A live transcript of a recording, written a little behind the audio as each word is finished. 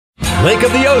Lake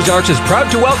of the Ozarks is proud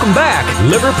to welcome back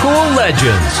Liverpool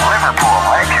Legends.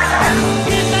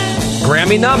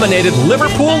 Grammy-nominated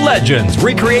Liverpool Legends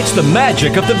recreates the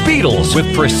magic of the Beatles with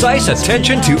precise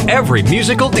attention to every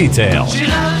musical detail.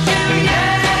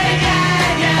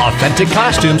 Authentic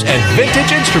costumes and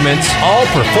vintage instruments, all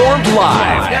performed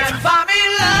live.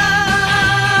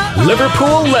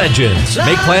 Liverpool Legends.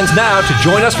 Make plans now to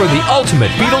join us for the ultimate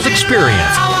Beatles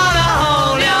experience.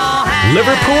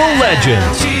 Liverpool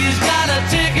Legends.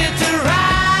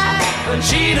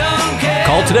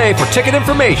 Call today for ticket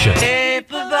information.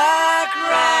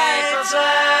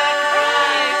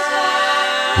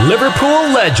 Liverpool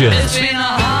Legends.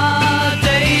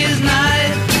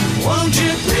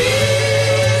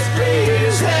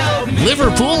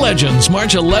 Liverpool Legends,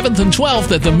 March 11th and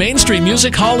 12th at the Main Street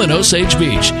Music Hall in Osage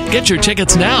Beach. Get your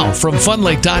tickets now from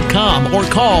funlake.com or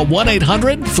call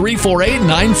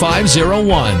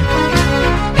 1-800-348-9501.